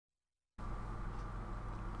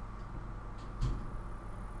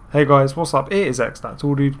Hey guys, what's up? It is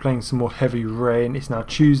xThatTallDude playing some more Heavy Rain. It's now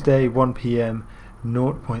Tuesday, 1 PM,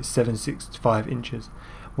 0.765 inches.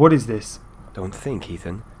 What is this? Don't think,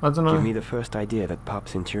 Ethan. I don't know. Give me the first idea that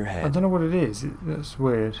pops into your head. I don't know what it is. That's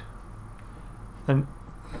weird. And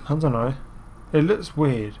I don't know. It looks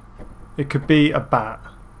weird. It could be a bat.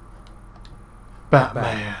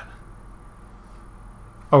 Batman.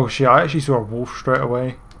 Oh shit, I actually saw a wolf straight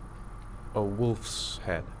away. A wolf's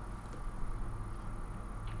head.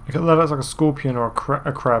 That looks like a scorpion or a crab.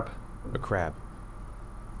 A crab.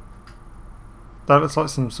 That looks like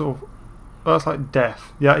some sort of... Oh, that's like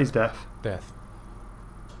death. Yeah, he's death. Death.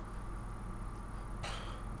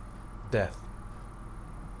 Death.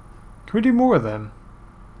 Can we do more of them?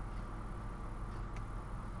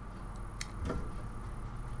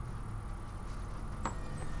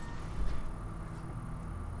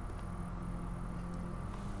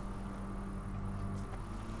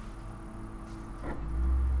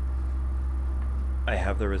 I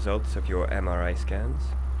have the results of your MRI scans.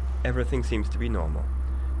 Everything seems to be normal.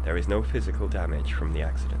 There is no physical damage from the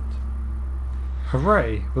accident.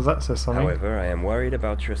 Hooray! Well, that says something. However, I am worried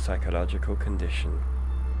about your psychological condition.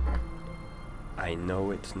 I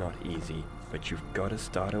know it's not easy, but you've got to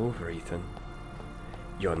start over, Ethan.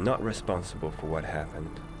 You're not responsible for what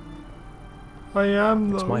happened. I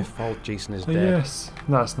am, though. It's my fault Jason is dead. Yes.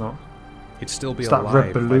 No, it's not. He'd still be It's that alive red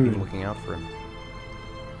if I'd balloon. been looking out for him.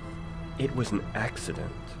 It was an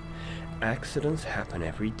accident. Accidents happen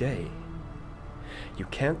every day. You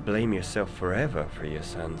can't blame yourself forever for your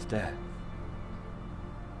son's death.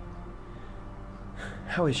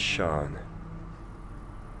 How is Sean?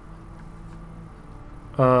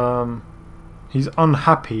 He's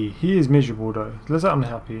unhappy. He is miserable, though. Let's say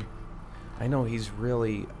unhappy. I know he's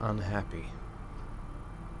really unhappy.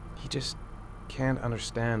 He just can't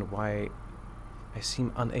understand why I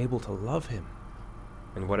seem unable to love him.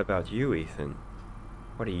 And what about you, Ethan?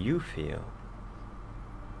 What do you feel?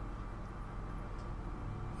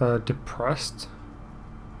 Depressed.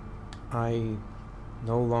 I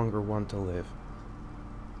no longer want to live.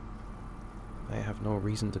 I have no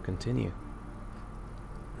reason to continue.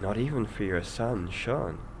 Not even for your son,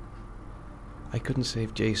 Sean. I couldn't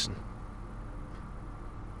save Jason.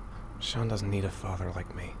 Sean doesn't need a father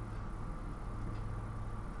like me.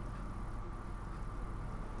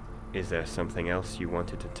 Is there something else you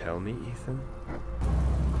wanted to tell me, Ethan?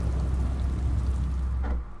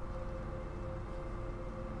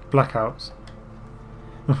 Blackouts.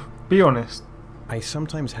 Be honest. I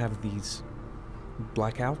sometimes have these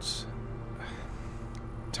blackouts.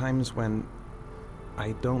 Times when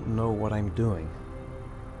I don't know what I'm doing.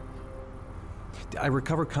 I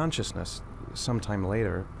recover consciousness sometime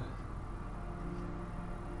later,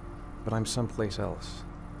 but I'm someplace else.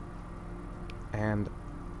 And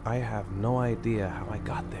I have no idea how I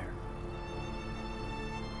got there.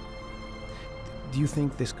 Do you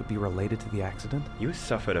think this could be related to the accident? You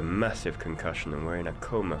suffered a massive concussion and were in a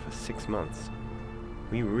coma for 6 months.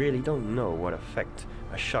 We really don't know what effect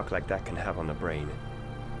a shock like that can have on the brain.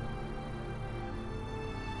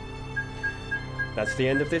 That's the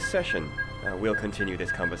end of this session. We'll continue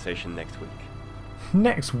this conversation next week.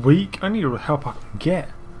 Next week? I need all the help I can get.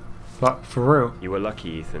 Like, for real. You were lucky,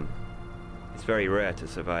 Ethan. It's very rare to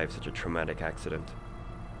survive such a traumatic accident.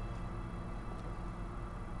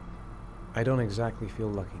 I don't exactly feel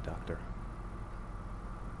lucky, Doctor.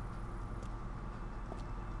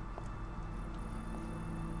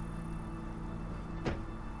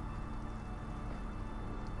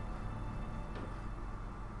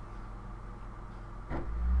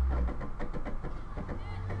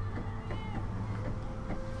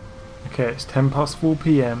 Okay, it's 10 past 4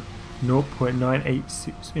 PM,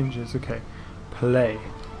 0.986 inches. Okay, play.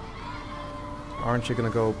 Aren't you gonna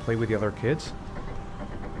go play with the other kids?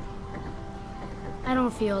 I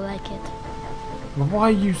don't feel like it. Well, why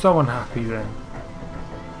are you so unhappy then?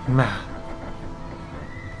 Man.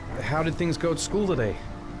 How did things go at school today?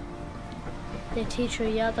 The teacher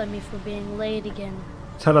yelled at me for being late again.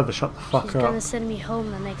 Tell her to shut the fuck She's up. gonna send me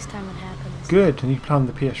home the next time it happens. Good, and you play on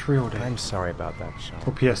the PS3 all day. I'm sorry about that, Sean.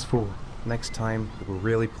 Or PS4. Next time, we'll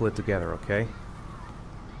really pull it together, okay?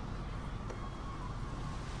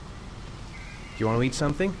 Do you want to eat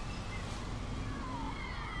something?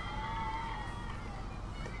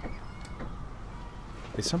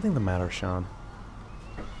 Is something the matter, Sean?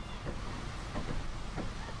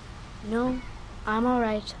 No, I'm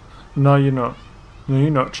alright. No, you're not. No,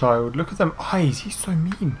 you're not, child. Look at them eyes. He's so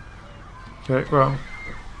mean. Okay, well.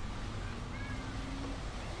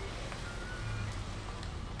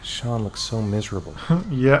 Sean looks so miserable.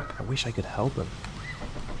 Yep. I wish I could help him.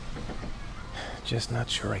 Just not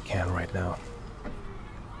sure I can right now.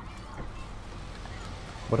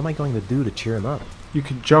 What am I going to do to cheer him up? You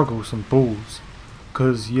could juggle some balls,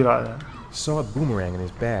 because you like that. Saw a boomerang in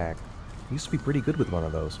his bag. He used to be pretty good with one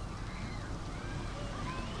of those.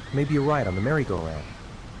 Maybe you're right on the merry-go-round.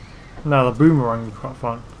 No, the boomerang would be quite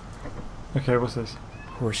fun. Okay, what's this?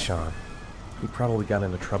 Poor Sean. He probably got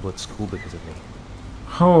into trouble at school because of me.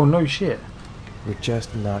 Oh, no shit. We're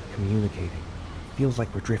just not communicating. Feels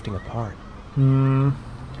like we're drifting apart.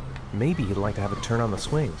 Maybe he'd like to have a turn on the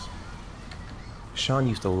swings. Sean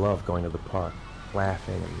used to love going to the park,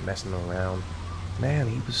 laughing and messing around. Man,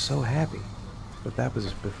 he was so happy. But that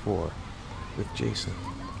was before, with Jason.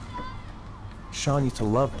 Sean used to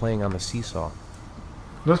love playing on the seesaw.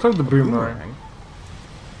 Let's like the boomerang.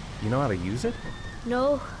 You know how to use it?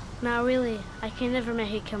 No, not really. I can never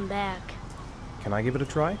make it come back. Can I give it a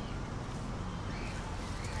try?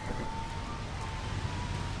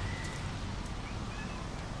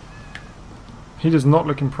 He does not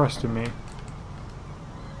look impressed with me.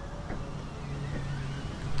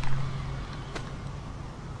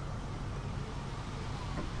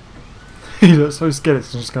 He looks so scared,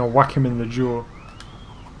 it's just going to whack him in the jaw.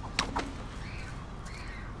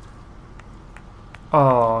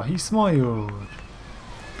 Oh, he smiled.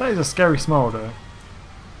 That is a scary smile though.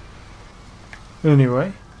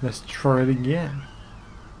 Anyway, let's try it again.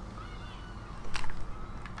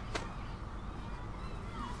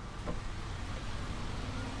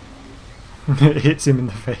 It hits him in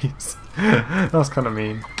the face. That's kind of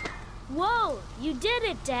mean. Whoa, you did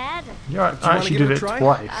it, Dad. Yeah, I actually did it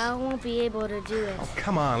twice. I won't be able to do it. Oh,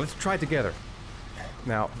 come on, let's try it together.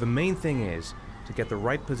 Now, the main thing is to get the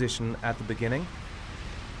right position at the beginning.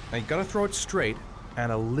 Now, you gotta throw it straight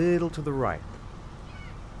and a little to the right.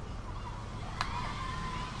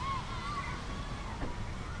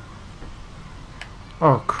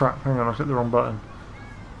 Oh crap, hang on, I clicked the wrong button.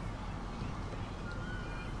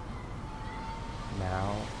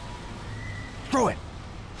 Now, throw it!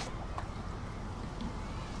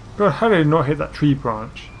 God, how did it not hit that tree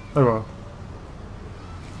branch? Oh well.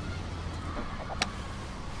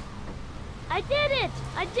 I did it!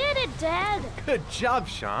 I did it, Dad! Good job,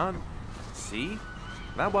 Sean. See?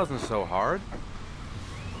 That wasn't so hard.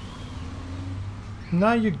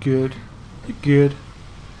 No, you're good. You're good.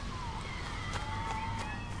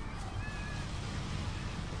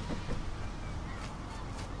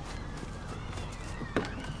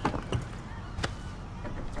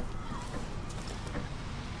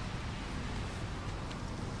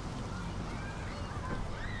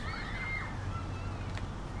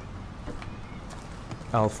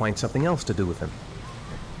 I'll find something else to do with him.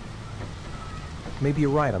 Maybe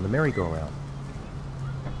you're right on the merry-go-round.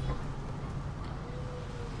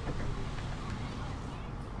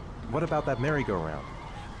 What about that merry-go-round?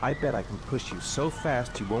 I bet I can push you so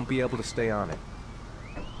fast you won't be able to stay on it.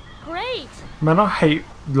 Great! Man, I hate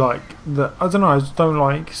like the. I don't know. I just don't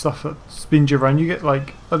like stuff that spins you around. You get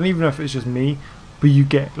like, I don't even know if it's just me, but you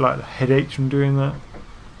get like headaches from doing that.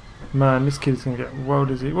 Man, this kid's gonna get. Well,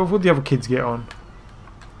 does he? What would the other kids get on?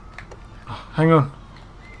 Oh, hang on.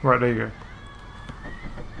 Right, there you go.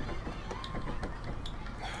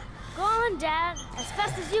 Go on, Dad, as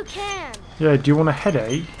fast as you can. Yeah. Do you want a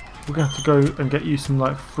headache? We're gonna have to go and get you some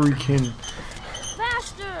like freaking.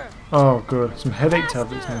 Faster! Oh, good. Some headache Faster.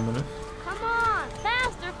 tablets in a minute. Come on,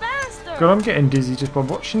 faster, faster! God, I'm getting dizzy just by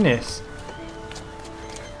watching this.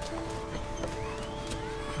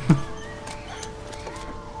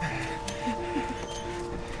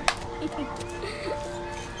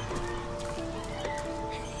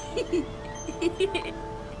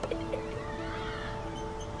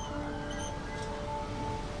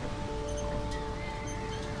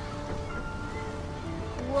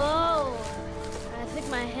 Whoa! I think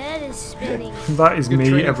my head is spinning. That is Good me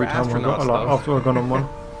training every for time I got astronauts, like though. after I've gone on one.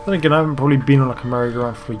 Then again, I haven't probably been on like a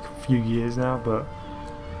merry-go-round for a few years now, but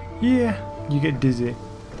yeah, you get dizzy.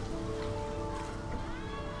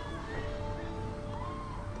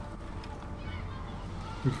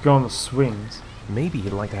 We could go on the swings. Maybe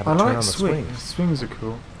you'd like to have I a turn like on the swings. swings. Swings are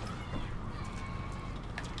cool.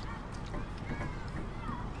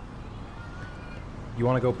 You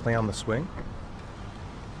want to go play on the swing?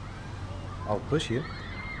 I'll push you.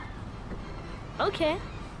 Okay.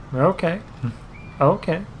 Okay.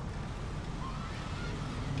 Okay.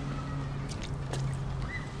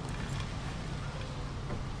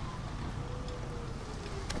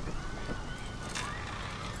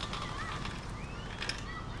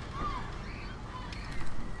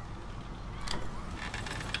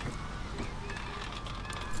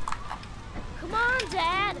 Come on,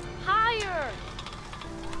 Dad! Higher!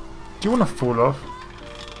 Do you want to fall off?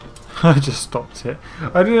 I just stopped it.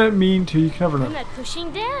 I didn't mean to. You can have I'm another. not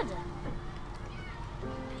pushing Dad.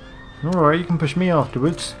 Alright, you can push me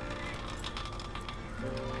afterwards.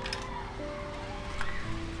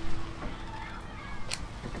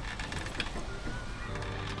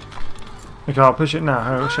 Okay, I'll push it now.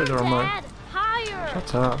 I'll shake the remote. Dad, higher.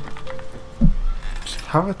 Shut up. Just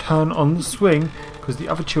have a turn on the swing because the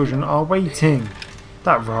other children are waiting.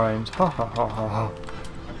 That rhymes. Ha ha ha ha ha.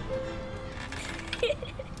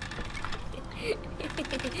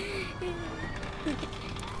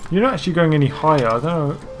 You're not actually going any higher, I don't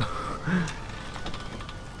know.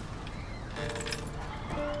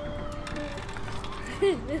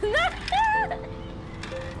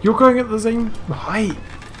 You're going at the same height.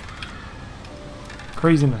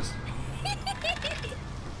 Craziness.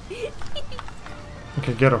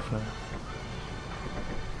 Okay, get off now.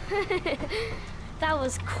 That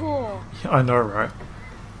was cool. Yeah, I know, right?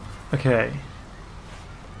 Okay.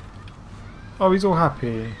 Oh, he's all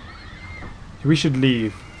happy. We should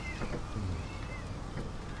leave.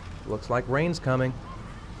 Looks like rain's coming.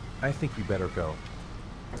 I think you better go.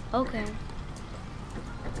 Okay.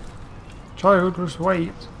 Child, just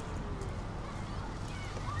wait.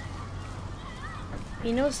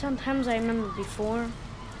 You know, sometimes I remember before.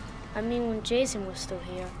 I mean, when Jason was still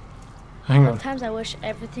here. Hang on. Sometimes I wish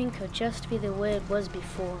everything could just be the way it was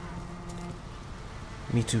before.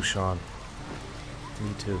 Me too, Sean.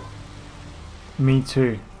 Me too. Me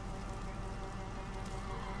too.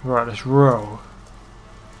 Right, let's roll.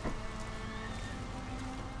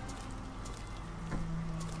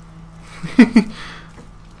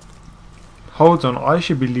 Hold on, I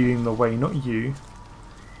should be leading the way, not you.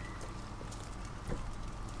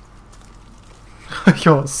 I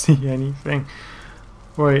can't see anything.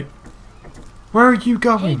 Wait. Where are you Hey,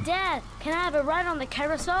 going? Dad, can I have a ride on the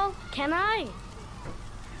carousel? Can I?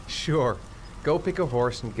 Sure. Go pick a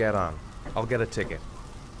horse and get on. I'll get a ticket.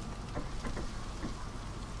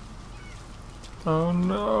 Oh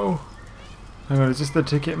no. Hang on, is this the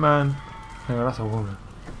ticket man? Hang on, that's a woman.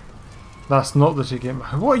 That's not the ticket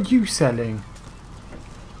man. What are you selling?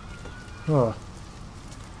 Oh.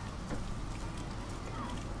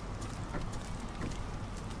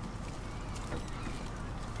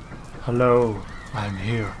 Hello, I'm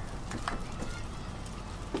here.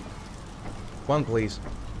 One, please.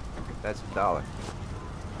 That's $1.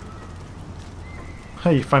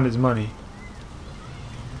 Hey, you found his money.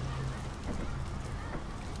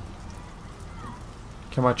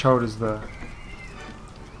 Okay, my child is there.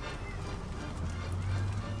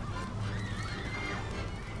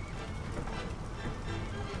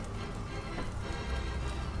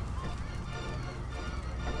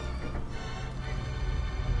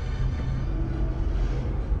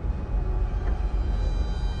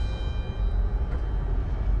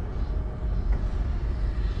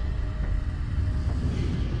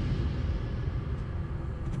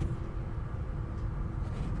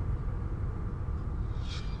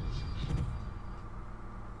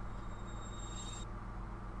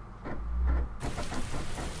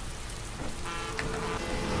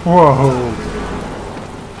 Whoa!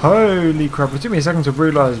 Holy crap! It took me a second to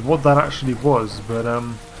realise what that actually was, but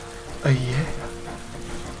yeah.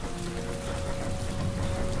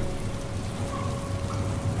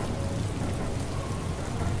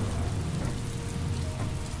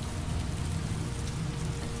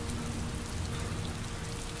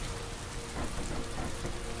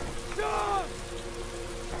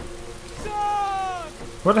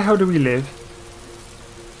 Where the hell do we live?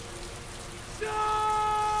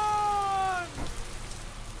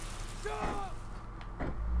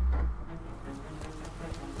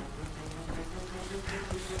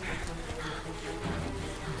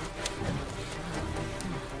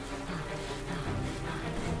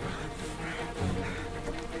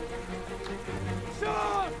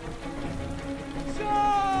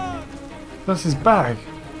 That's his bag.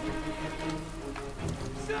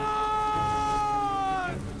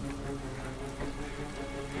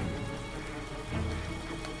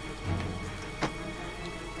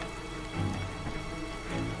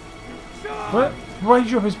 What? Why did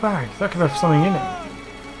you drop his bag? That could have something in it.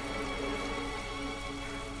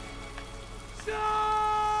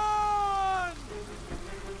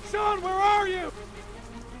 Sean, where are you?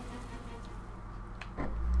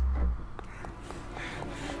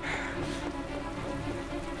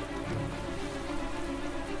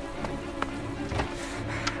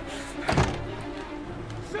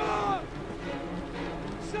 Sean!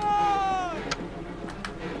 Sean!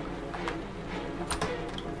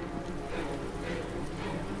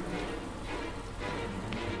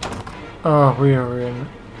 Oh, we are in.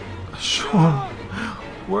 Sean,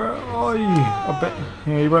 where are you? I bet.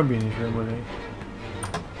 Yeah, he won't be in his room, will he?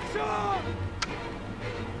 Sean!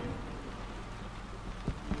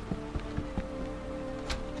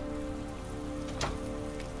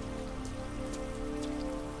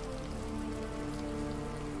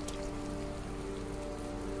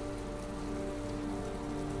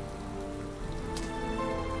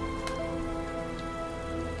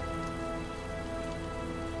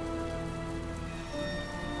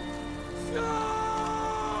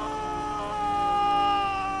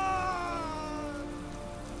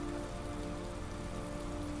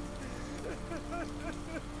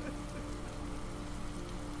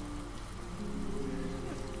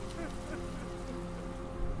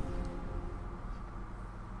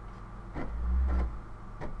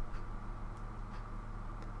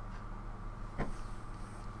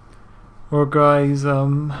 Well, guys,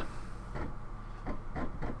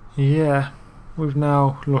 yeah, we've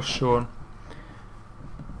now lost Sean.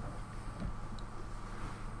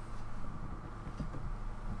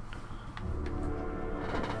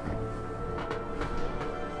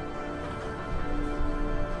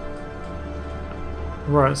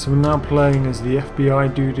 Right, so we're now playing as the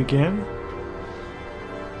FBI dude again.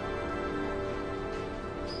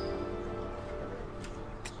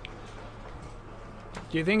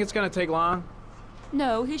 Do you think it's gonna take long?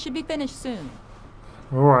 No, he should be finished soon.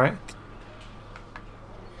 Alright.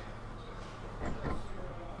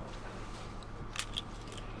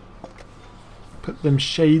 Put them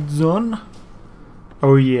shades on.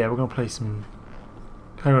 Oh yeah, we're gonna play some...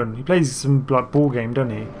 Hang on, he plays some like ball game,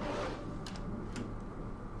 doesn't he?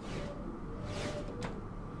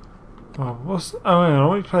 Oh, what's... Oh, hang on, I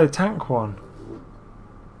want to play a tank one.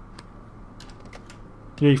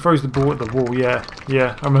 Yeah, he throws the ball at the wall, yeah.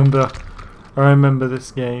 Yeah, I remember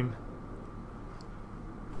this game.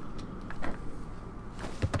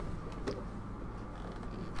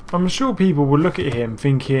 I'm sure people will look at him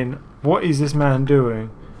thinking, what is this man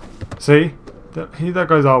doing? See? That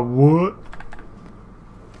guy's like, what?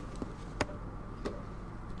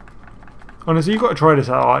 Honestly, you've got to try this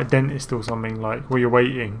out like a dentist or something, like while you're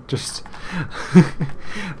waiting. Just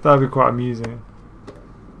that'd be quite amusing.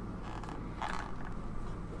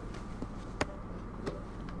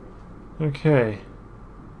 Okay,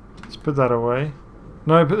 let's put that away.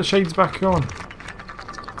 No, put the shades back on.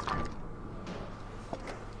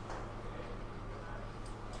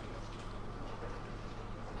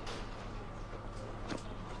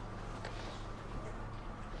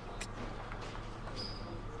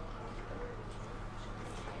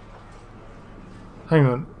 Hang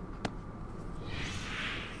on.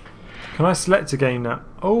 Can I select a game now?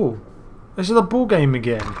 Oh, this is a ball game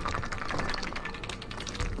again.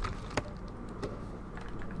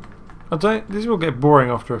 I don't. This will get boring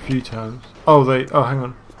after a few turns. Oh, oh, hang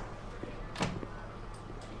on.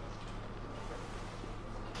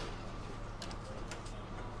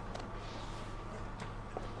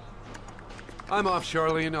 I'm off,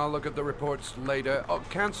 Charlene. I'll look at the reports later. I'll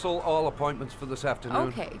cancel all appointments for this afternoon.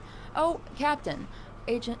 Okay. Oh, Captain.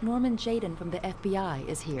 Agent Norman Jaden from the FBI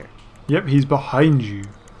is here. Yep, he's behind you.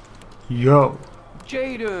 Yo.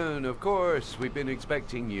 Jaden, of course. We've been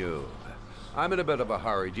expecting you. I'm in a bit of a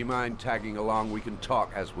hurry. Do you mind tagging along? We can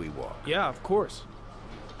talk as we walk. Yeah, of course.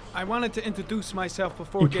 I wanted to introduce myself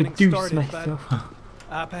before getting started,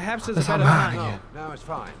 but perhaps there's a better time. No, it's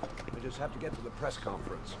fine. We just have to get to the press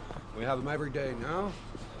conference. We have them every day now.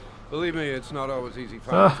 Believe me, it's not always easy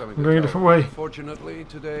finding something I'm going a different way. Fortunately,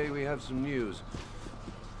 today we have some news.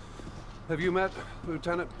 Have you met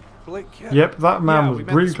Lieutenant Blake yet? Yep, that man was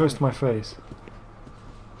really close to my face.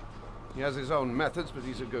 He has his own methods, but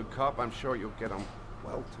he's a good cop. I'm sure you'll get on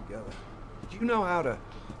well together. Do you know how to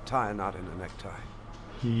tie a knot in a necktie?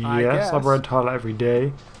 Yes, I've read tie every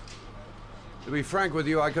day. To be frank with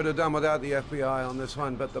you, I could have done without the FBI on this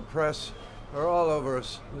one, but the press are all over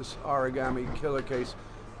us. This origami killer case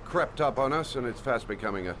crept up on us, and it's fast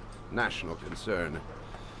becoming a national concern.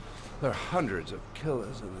 There are hundreds of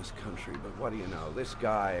killers in this country, but what do you know? This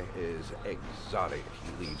guy is exotic.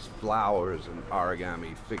 He leaves flowers and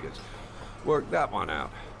origami figures. Work that one out.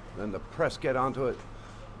 Then the press get onto it,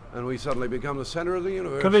 and we suddenly become the center of the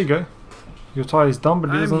universe. Okay, there you go. Your tie is done, but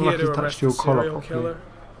it doesn't look like I'm here he's to touched arrest your the collar serial properly. killer.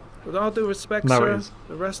 With all due respect, No, sir, it is.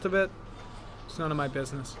 the rest of it, it's none of my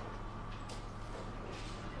business.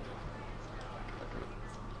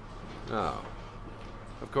 No,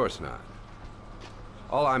 of course not.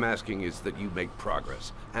 All I'm asking is that you make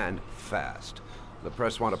progress, and fast. The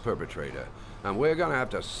press want a perpetrator, and we're gonna have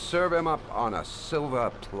to serve him up on a silver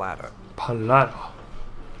platter. Platter.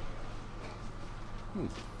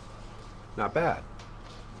 Not bad.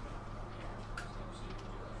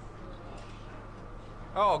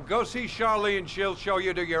 Oh, go see Charlene. She'll show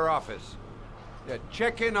you to your office. Yeah,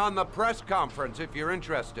 check in on the press conference if you're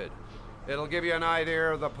interested. It'll give you an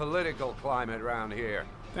idea of the political climate around here.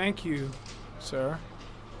 Thank you, sir.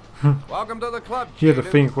 Welcome to the club, You had to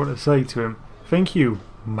Jaden. think what to say to him. Thank you,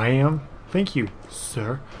 ma'am. Thank you,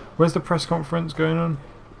 sir. Where's the press conference going on?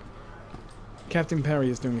 Captain Perry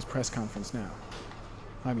is doing his press conference now.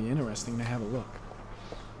 Might be interesting to have a look.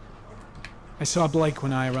 I saw Blake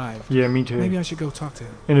when I arrived. Yeah, me too. Maybe I should go talk to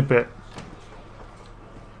him. In a bit.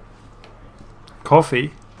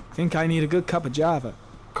 Coffee? Think I need a good cup of Java.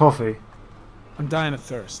 Coffee. I'm dying of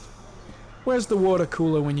thirst. Where's the water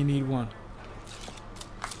cooler when you need one?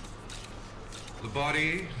 The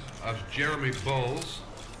body of Jeremy Bowles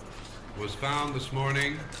was found this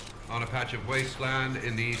morning on a patch of wasteland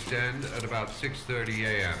in the East End at about 6:30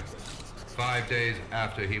 a.m. 5 days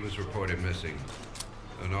after he was reported missing.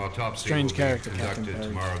 An autopsy Strange will character, be Captain conducted Perry.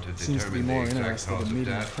 tomorrow to Seems to be determine more the exact interested cause in of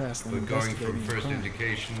meeting the death. press than But going from investigating a first crime.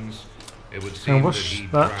 indications, it would And seem that what's he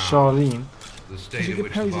that, drowned. Charlene? The Could state you in get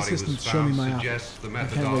which Perry's the body was assistant to show me found my suggests the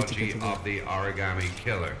office? I can't wait to get methodology to work. of the origami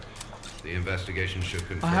killer. The investigation should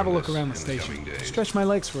confirm I'll have a look this around the in station. coming days. Stretch my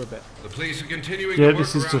legs for a bit. The police are continuing Yeah, to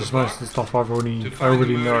this work is around just the most of clock the stuff I to already find the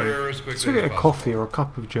know. murderer as Let's quickly go get as a possible. coffee or a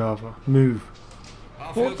cup of Java. Move. I'll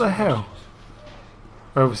What field the some hell? questions.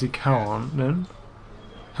 I obviously can't then.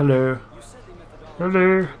 Hello.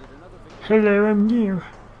 Hello. Hello, I'm you.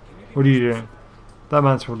 What are you doing? That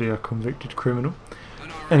man's probably a convicted criminal.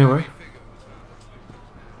 Anyway.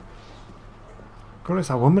 God, it's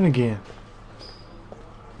that woman again.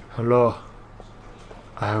 Hello.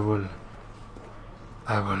 I will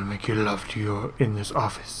make you love to you in this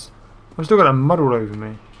office. I've still got a mud all over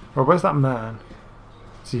me. Oh, where's that man?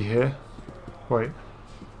 Is he here? Wait.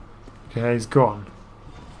 Okay, he's gone.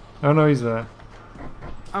 Oh no, he's there.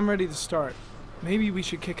 I'm ready to start. Maybe we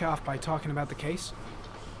should kick off by talking about the case?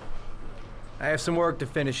 I have some work to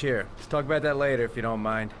finish here. Let's talk about that later if you don't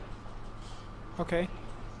mind. Okay.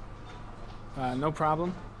 No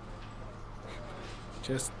problem.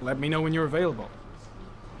 Just let me know when you're available.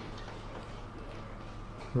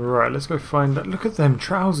 Right, let's go find that. Look at them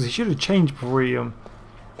trousers. He should have changed before he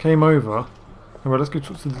came over. Alright, let's go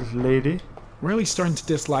talk to this lady. Really starting to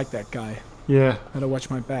dislike that guy. Yeah. Better watch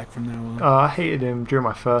my back from now on. I hated him during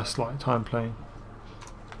my first time playing.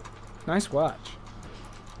 Nice watch.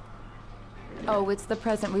 Oh, it's the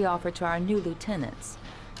present we offer to our new lieutenants.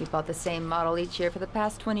 We bought the same model each year for the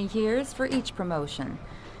past 20 years for each promotion.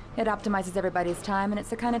 It optimizes everybody's time, and it's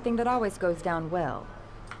the kind of thing that always goes down well.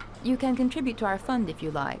 You can contribute to our fund if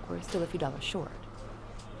you like. We're still a few dollars short.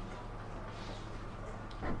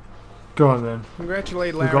 Go on then.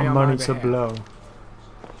 Congratulate We've Larry got on money my to behalf. blow.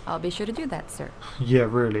 I'll be sure to do that, sir. Yeah,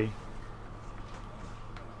 really.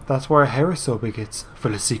 That's why our hair is so big, it's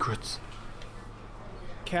full of secrets.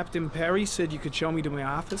 Captain Perry said you could show me to my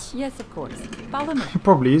office? Yes, of course. Follow me. It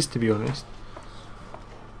probably is, to be honest.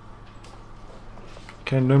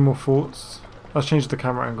 Okay, no more thoughts. Let's change the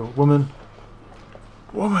camera angle. Woman.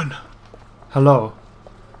 Woman. Hello.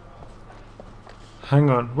 Hang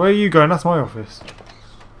on. Where are you going? That's my office.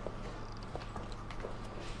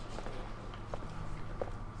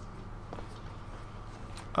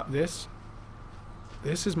 This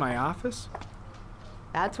is my office?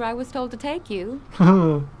 That's where I was told to take you.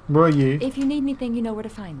 Where are you? If you need anything, you know where to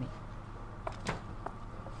find me.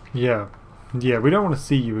 Yeah. Yeah, we don't want to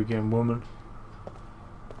see you again, woman.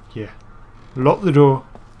 Yeah. Lock the door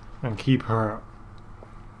and keep her out.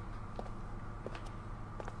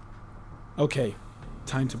 Okay,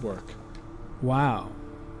 time to work. Wow.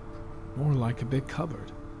 More like a big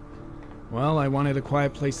cupboard. Well, I wanted a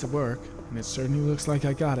quiet place to work, and it certainly looks like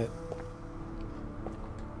I got it.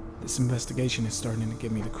 This investigation is starting to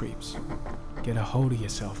give me the creeps. Get a hold of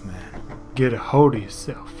yourself, man. Get a hold of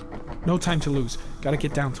yourself. No time to lose. Gotta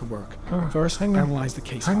get down to work. First, hang on. analyze the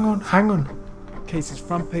case. Hang on, hang on. Case is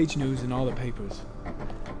front page news in all the papers.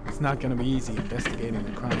 It's not gonna be easy investigating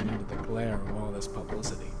the crime under the glare of all this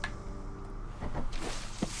publicity.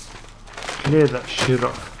 Clear that shit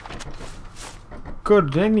off.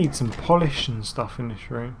 God, they need some polish and stuff in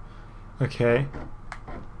this room. Okay.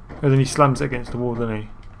 And then he slams it against the wall, doesn't he?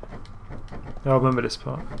 Yeah, I remember this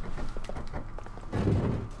part.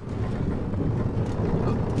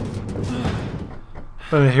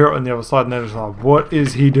 Then they hear it on the other side and they're just like, what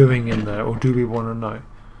is he doing in there? Or do we want to know?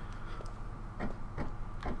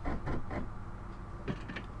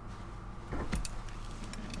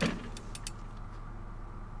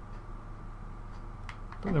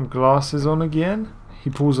 Put them glasses on again.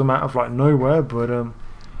 He pulls them out of like nowhere, but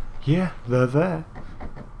yeah, they're there.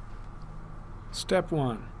 Step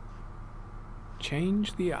 1.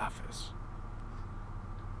 Change the office.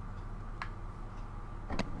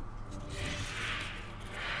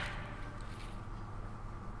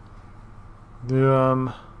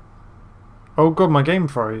 Oh god, my game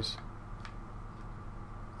froze.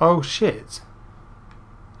 Oh shit.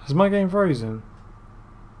 Has my game frozen?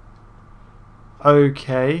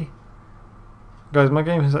 Okay. Guys, my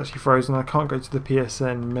game has actually frozen. I can't go to the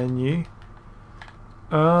PSN menu.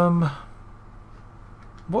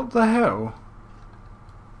 What the hell?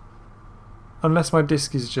 Unless my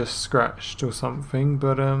disc is just scratched or something,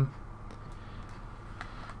 but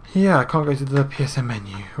yeah, I can't go to the PSN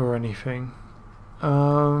menu or anything.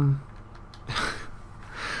 Alright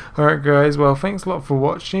guys, well thanks a lot for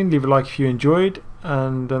watching. Leave a like if you enjoyed,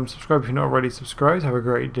 and subscribe if you're not already subscribed. Have a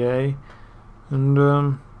great day,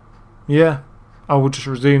 and yeah, I will just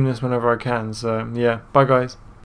resume this whenever I can, so yeah, bye guys.